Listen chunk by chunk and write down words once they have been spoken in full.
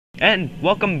And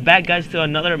welcome back, guys, to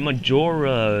another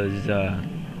Majora's.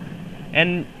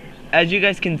 And as you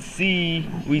guys can see,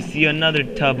 we see another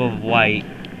tub of white,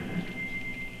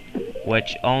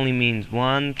 which only means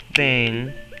one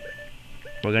thing.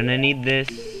 We're gonna need this,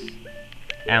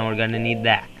 and we're gonna need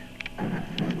that.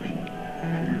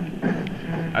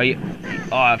 Are you?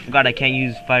 Oh, I forgot I can't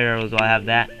use fire arrows while I have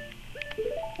that.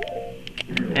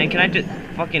 And can I just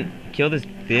fucking kill this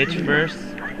bitch first?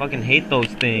 Fucking hate those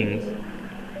things.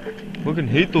 Fucking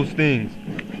hate those things.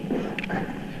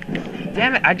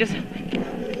 Damn it, I just...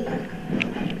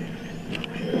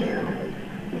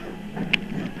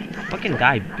 Fucking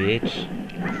die, bitch.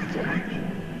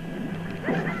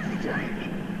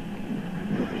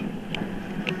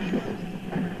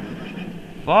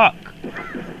 Fuck.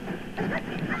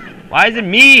 Why is it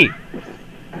me?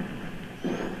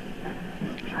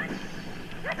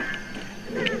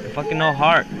 Fucking no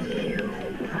heart.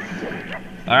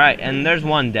 Alright, and there's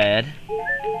one dead.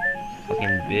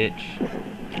 Fucking bitch.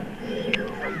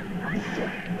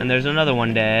 And there's another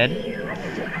one dead.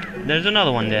 There's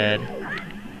another one dead.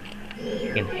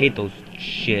 I can hate those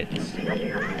shits.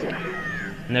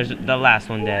 And there's the last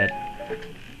one dead.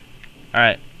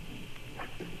 Alright.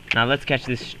 Now let's catch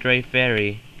this stray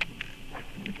fairy.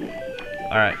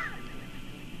 Alright.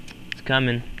 It's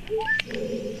coming.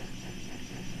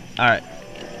 Alright.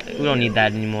 We don't need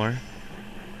that anymore.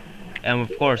 And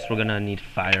of course we're gonna need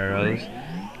fire arrows.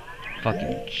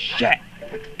 Fucking shit.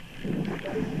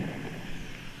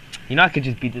 You know I could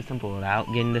just beat this simple without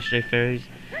getting the stray fairies.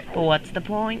 But what's the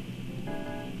point?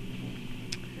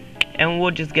 And we'll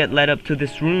just get led up to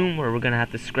this room where we're gonna have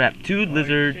to scrap 2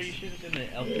 lizards.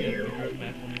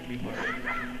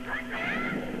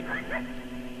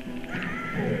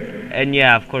 And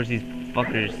yeah, of course these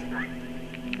fuckers.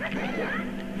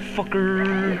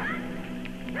 Fucker.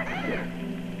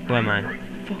 Who am I?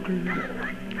 Fucker.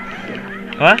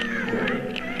 What?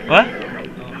 What?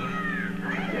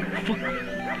 Fuck.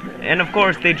 And of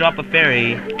course they drop a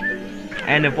fairy.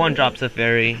 And if one drops a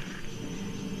fairy,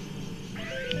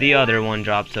 the other one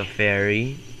drops a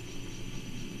fairy.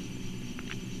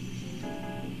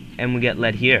 And we get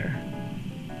led here.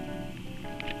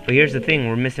 But here's the thing,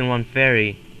 we're missing one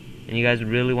fairy. And you guys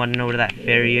really want to know where that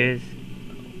fairy is?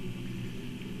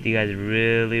 Do you guys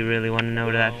really want to know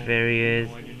where that fairy is?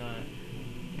 No, I do not.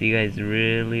 Do you guys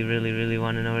really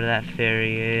want to know where that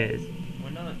fairy is? Why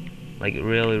not? Like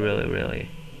really?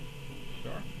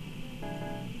 Sure.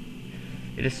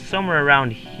 It is somewhere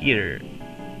around here.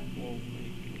 Well, you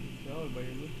can tell it by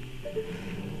your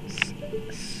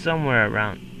look. Somewhere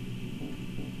around.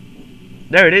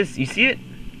 There it is. You see it?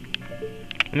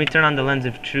 Let me turn on the lens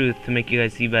of truth to make you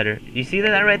guys see better. You see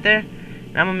that right there?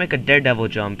 Now I'm gonna make a daredevil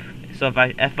jump. So if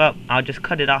I F up, I'll just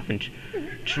cut it off and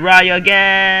try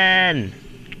again.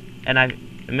 And I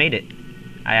made it.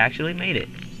 I actually made it.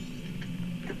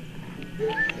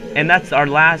 And that's our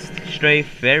last stray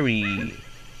fairy.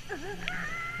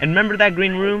 And remember that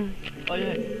green room? Oh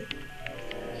yeah.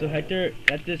 So Hector,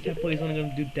 at this temple he's only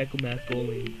gonna do Deku Mask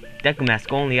only. Deku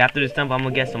Mask only. After this temple, I'm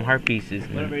gonna get some heart pieces.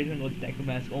 Whatever reason, it's Deku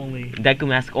Mask only. Deku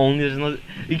Mask only. There's no.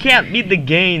 You can't beat the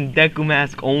game Deku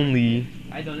Mask only.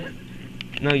 I done it.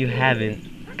 No, you haven't,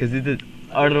 because it is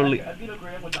utterly. I beat a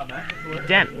Graham with that mask sword.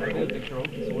 Damn. I beat the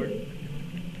Kuroki sword.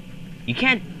 You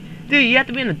can't, dude. You have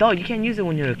to be an adult. You can't use it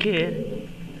when you're a kid.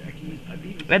 I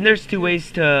beat it. And there's 2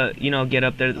 ways to, you know, get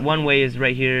up there. One way is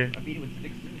right here, I beat it with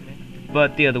sticks, man.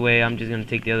 but the other way, I'm just gonna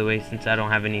take the other way since I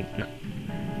don't have any. No.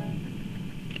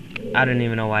 I don't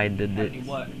even know why I did this.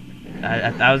 What?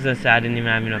 I was gonna say I didn't even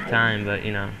have enough time, but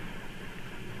you know,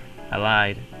 I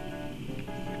lied.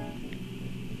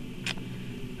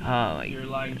 Oh my. You're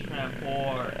lying, tramp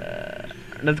whore.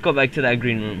 Let's go back to that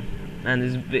green room. Man,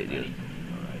 this video. Alright,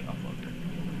 I'll fuck her.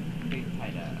 Big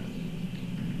tight ass.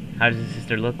 How does his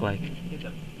sister look like? It's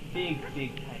a big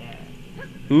tight ass.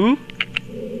 Who?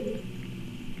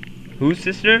 Whose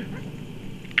sister?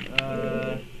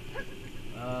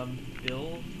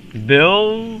 Bill?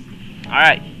 Bill?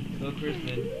 Alright. Bill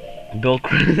Chrisman. Bill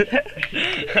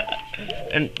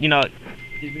And, you know,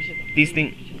 these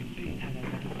things.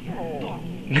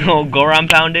 Go around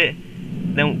pound it.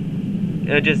 Then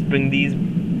it'll just bring these.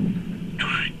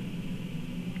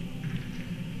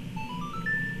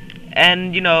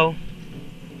 And, you know,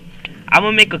 I'm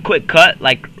gonna make a quick cut,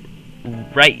 like,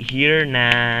 right here.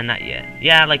 Nah, not yet.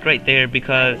 Yeah, like right there,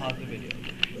 because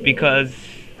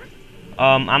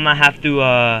I'm gonna have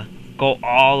to go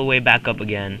all the way back up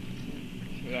again.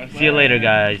 See you later,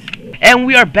 guys. And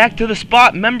we are back to the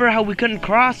spot. Remember how we couldn't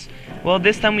cross? Well,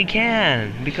 this time we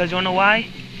can, because you wanna know why?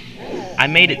 I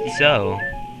made it so.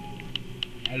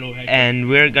 Hello, Hector. and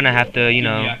we're gonna have to, you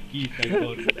know,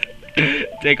 Hector.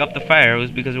 take up the fire. It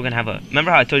was because we're gonna have a. Remember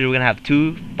how I told you we're gonna have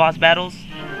 2 boss battles?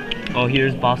 Oh,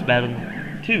 here's boss battle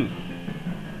 2.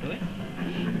 Really?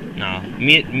 No,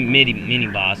 mini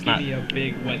boss, Give not. me a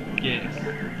big wet kiss.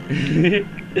 I'm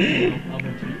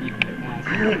going to eat my ass.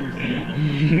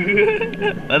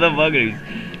 Motherfuckers.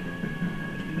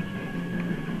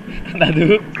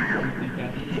 Nadu?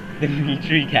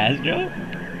 Dimitri Castro?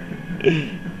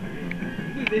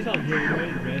 They sound really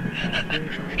good, man.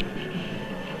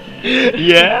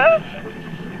 Yeah?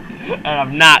 And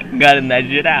I'm not cutting that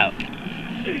shit out.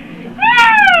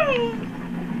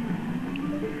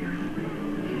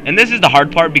 And this is the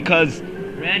hard part because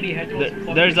Randy,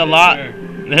 there's a lot.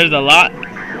 There's a lot.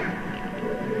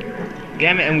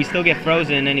 Damn it, and we still get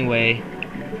frozen anyway.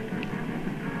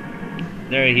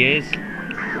 There he is.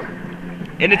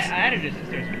 And it's. I added his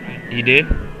sisters, right? You did?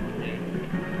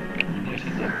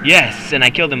 Yeah. Yes, and I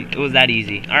killed him. It was that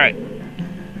easy. Alright.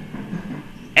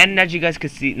 And as you guys could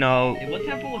see, no. Hey, what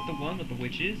temple was the one with the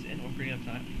witches and Ocarina of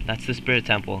Time? That's the spirit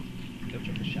temple.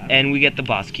 And And we get the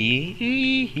boss key.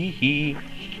 Hee hee hee.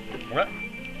 what?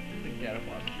 Yeah, the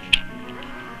boss key.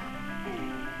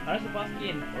 How does the boss key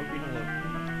in Ocarina look?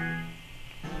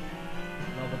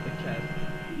 No, but the chest.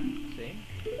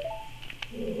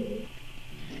 Same?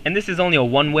 And this is only a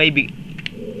one-way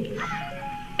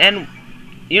and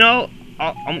you know,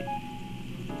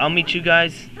 I'll meet you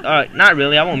guys. Not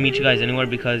really. I won't meet you guys anywhere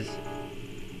because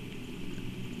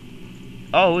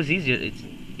oh, it was easier. It's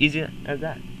easy as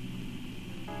that.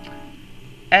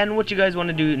 And what you guys want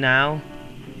to do now?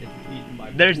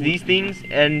 There's these things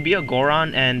and be a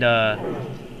Goron and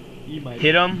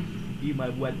hit them. Eat my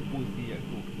wet pussy.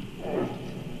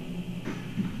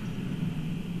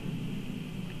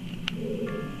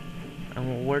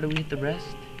 And where do we hit the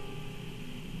rest?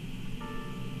 I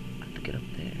have to get up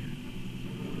there.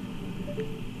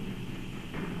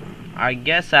 I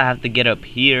guess I have to get up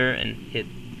here and hit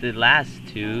the last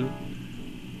 2.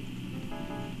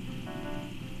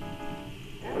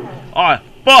 Oh,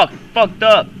 fucked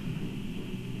up.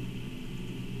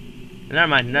 Never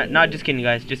mind. Not just kidding,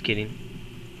 guys. Just kidding.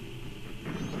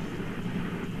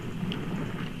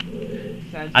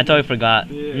 I totally forgot.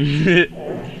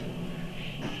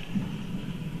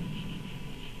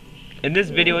 In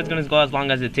this video, it's gonna go as long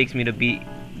as it takes me to beat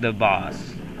the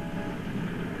boss.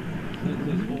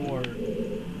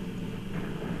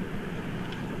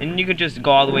 And you could just go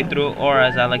all the way through, or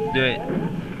as I like to do it.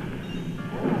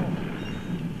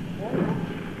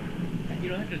 You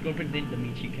don't have to go for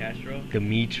Dimitri Castro.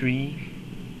 Dimitri.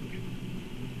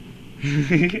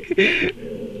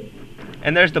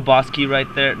 And there's the boss key right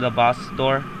there, the boss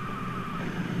door.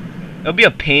 It'll be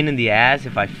a pain in the ass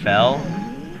if I fell.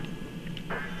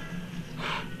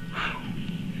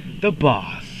 The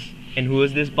boss. And who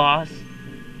is this boss?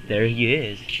 There he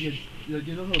is. You know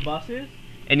who the boss is?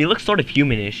 And he looks sort of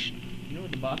humanish. You know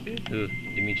what the boss is? Who?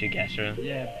 Dimitri Castro.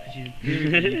 Yeah, she's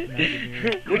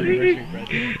anniversary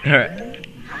present.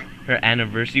 Her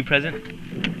anniversary present.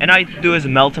 And all I do is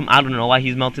melt him. I don't know why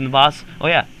he's melting the boss. Oh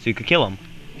yeah, so you could kill him.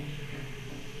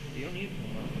 You don't need to kill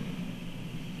him.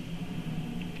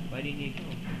 Why do you need to kill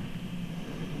him?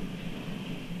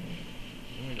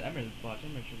 I'm ready to watch.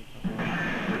 I'm ready to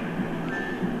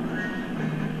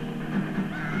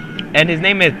And his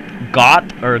name is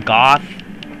Goth or Goth.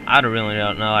 I don't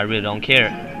know. I really don't care.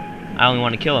 I only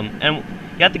want to kill him. And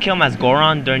you have to kill him as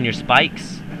Goron during your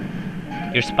spikes.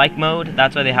 Your spike mode.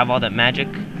 That's why they have all that magic.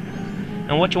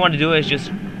 And what you want to do is just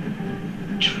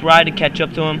try to catch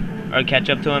up to him. Or catch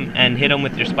up to him and hit him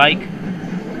with your spike.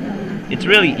 It's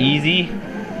really easy.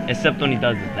 Except when he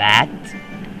does that.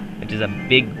 Which is a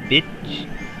big bitch.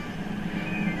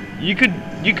 You could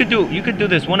do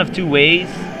this one of 2 ways.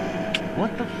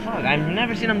 What the fuck? I've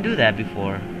never seen him do that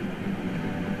before.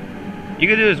 You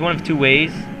could do this one of 2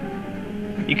 ways.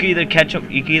 You could either catch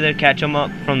him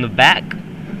up from the back,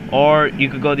 or you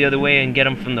could go the other way and get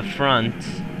him from the front.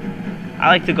 I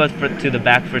like to go to the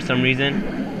back for some reason.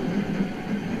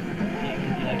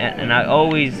 And I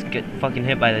always get fucking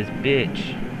hit by this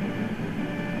bitch.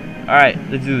 Alright,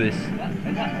 let's do this. Is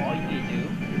that all you need to do?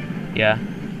 Yeah.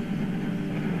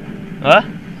 Huh?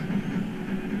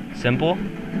 Simple?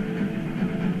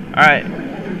 Alright.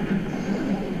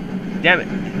 Damn it.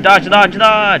 Dodge, dodge,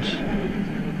 dodge!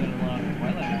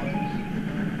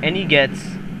 And he gets...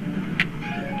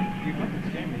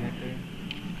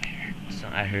 So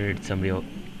I heard somebody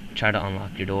try to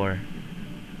unlock your door.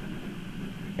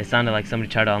 It sounded like somebody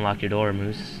tried to unlock your door,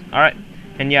 Moose. Alright.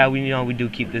 And yeah, we do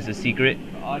keep this a secret.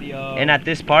 Audio. And at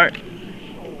this part,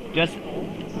 just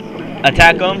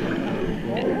attack them.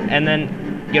 And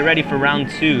then get ready for round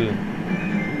 2.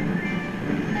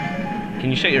 Can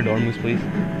you shut your door, Moose, please?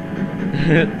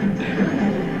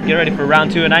 Get ready for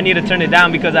round 2, and I need to turn it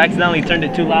down because I accidentally turned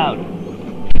it too loud.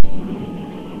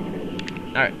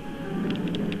 Alright.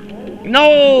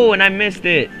 No! And I missed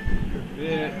it.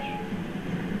 Bitch.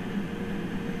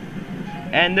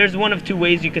 And there's one of two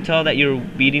ways you could tell that you're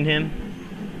beating him.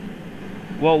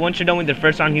 Well, once you're done with the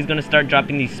first round, he's gonna start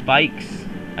dropping these spikes.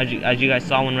 As you guys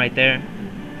saw one right there.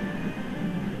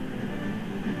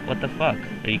 What the fuck?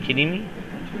 Are you kidding me?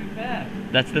 That's pretty fast.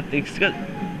 That's the thing.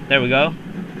 There we go.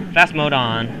 Fast mode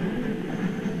on.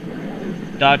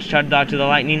 Dodge. Try to dodge the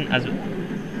lightning.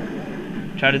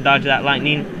 Try to dodge that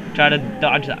lightning. Try to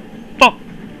dodge that. Fuck!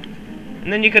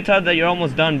 And then you could tell that you're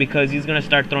almost done because he's gonna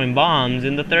start throwing bombs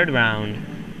in the 3rd round.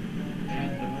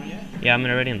 Yeah, I'm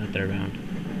already in the 3rd round.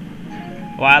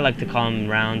 Well, I like to call them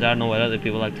rounds. I don't know what other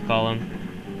people like to call them.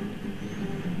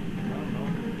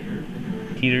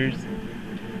 Teeters.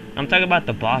 I'm talking about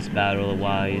the boss battle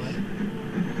wise.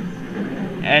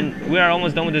 And we are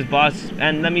almost done with this boss.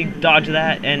 And let me dodge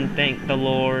that and thank the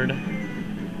Lord.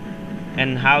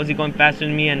 And how is he going faster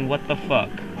than me? And what the fuck?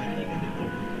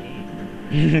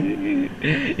 You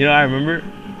know, I remember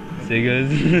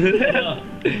Sega's.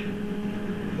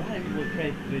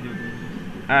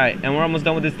 Alright, and we're almost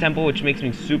done with this temple, which makes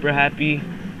me super happy.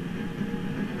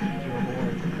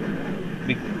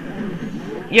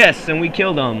 Yes, and we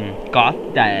killed him.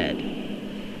 Goth died.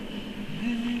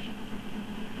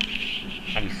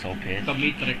 I'd be so pissed.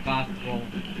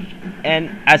 And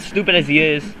as stupid as he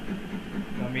is,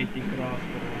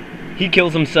 he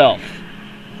kills himself.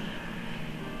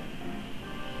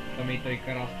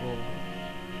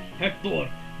 Hector,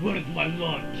 where's my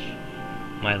lunch?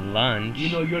 My lunch? You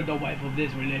know you're the wife of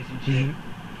this relationship.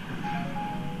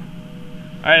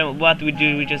 Alright, what do?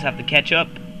 We just have to catch up.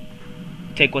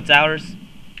 Take what's ours.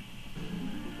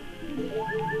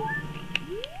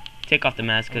 Take off the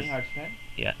mask, cause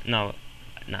yeah, no,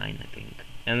 9 I think.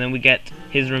 And then we get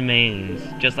his remains,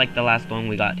 just like the last one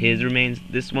we got his remains.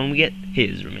 This one we get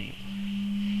his remains.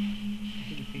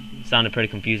 Sounded pretty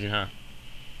confusing, huh?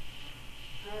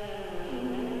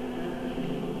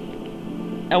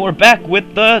 And we're back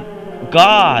with the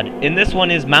God. And this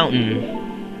one is mountain.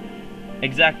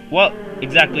 What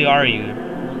exactly are you?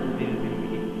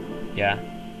 Yeah.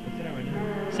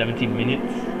 17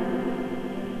 minutes.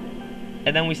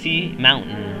 And then we see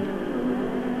mountain.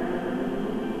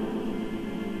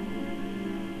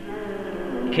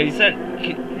 Okay, he said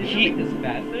he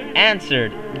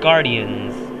answered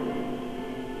guardians.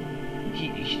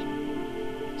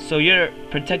 So you're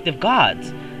protective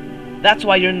gods. That's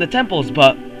why you're in the temples,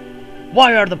 but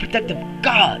why are the protective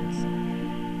gods?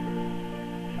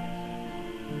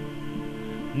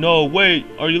 No, wait,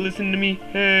 are you listening to me?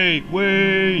 Hey,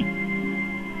 wait.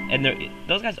 And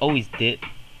those guys always did.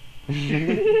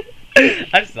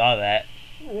 I saw that.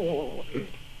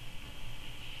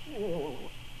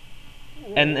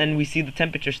 And then we see the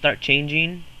temperature start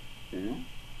changing.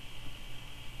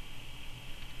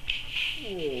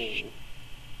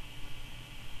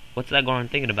 What's that Goron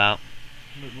thinking about?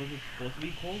 Was it supposed to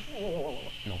be cold?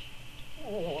 No.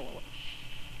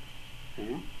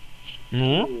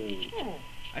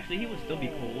 Actually, he would still be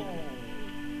cold.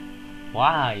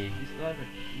 Why? He still hasn't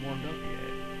warmed up yet.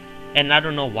 And I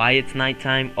don't know why it's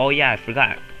nighttime. Oh yeah, I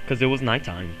forgot. Because it was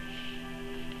nighttime.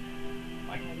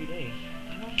 Why can't be day?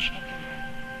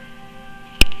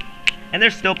 And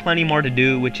there's still plenty more to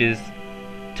do, which is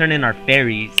turn in our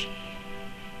fairies.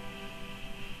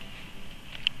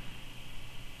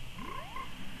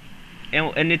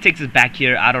 And it takes us back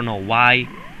here, I don't know why.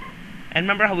 And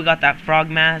remember how we got that frog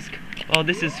mask? Well,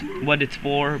 this is what it's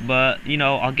for, but, you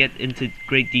know, I'll get into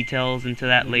great details into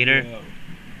that later.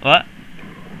 What?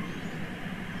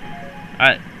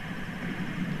 Alright.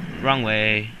 Wrong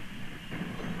way.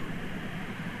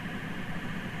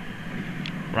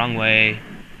 Wrong way.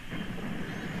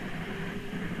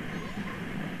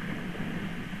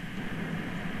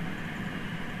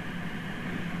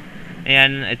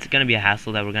 And it's gonna be a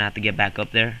hassle that we're gonna have to get back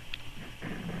up there.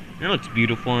 And it looks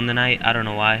beautiful in the night. I don't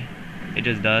know why. It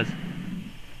just does.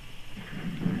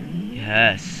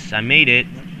 Yes, I made it.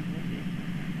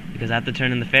 Because I have to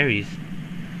turn in the fairies.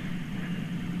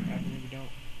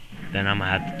 Then I'm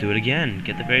gonna have to do it again.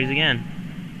 Get the fairies again.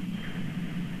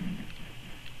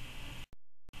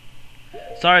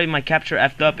 Sorry, my capture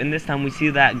effed up. And this time we see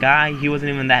that guy. He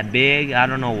wasn't even that big. I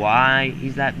don't know why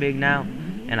he's that big now.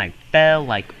 And I fell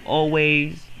like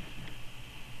always.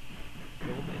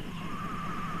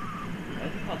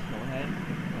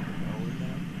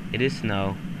 It is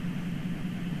snow.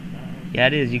 Yeah,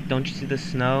 it is. Don't you see the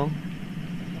snow?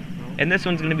 And this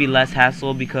one's gonna be less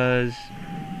hassle because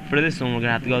for this one we're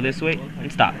gonna have to go this way and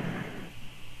stop.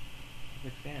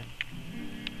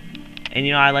 can. And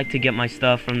you know, I like to get my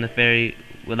stuff from the ferry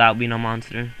without being a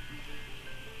monster.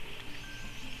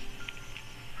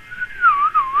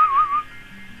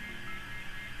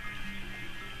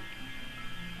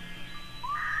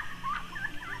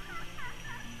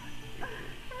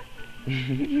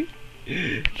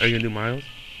 Are you gonna do Mario's?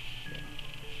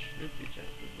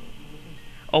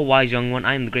 Oh, wise young one,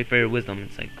 I am the great fairy of wisdom.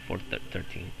 It's like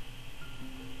 413.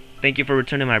 Thank you for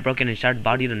returning my broken and shattered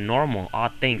body to normal. Aw,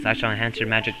 thanks. I shall enhance your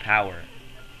magic power.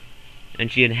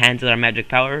 And she enhances our magic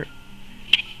power,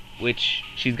 which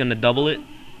she's gonna double it.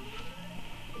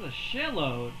 That's a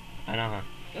shitload. I know, huh?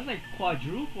 That's like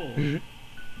quadruple. That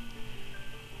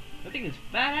thing is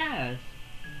fat ass.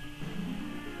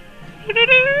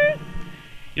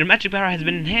 Your magic power has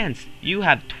been enhanced. You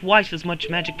have twice as much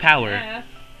magic power. Yes.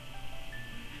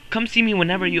 Come see me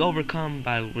whenever you overcome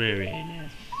by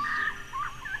weariness.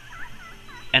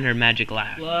 And her magic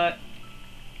laugh. What?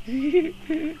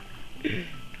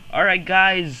 Alright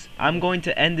guys, I'm going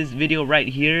to end this video right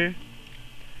here.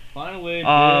 Finally,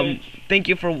 bitch. Thank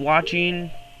you for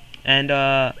watching, and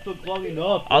Took long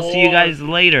enough, I'll see you guys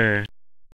later.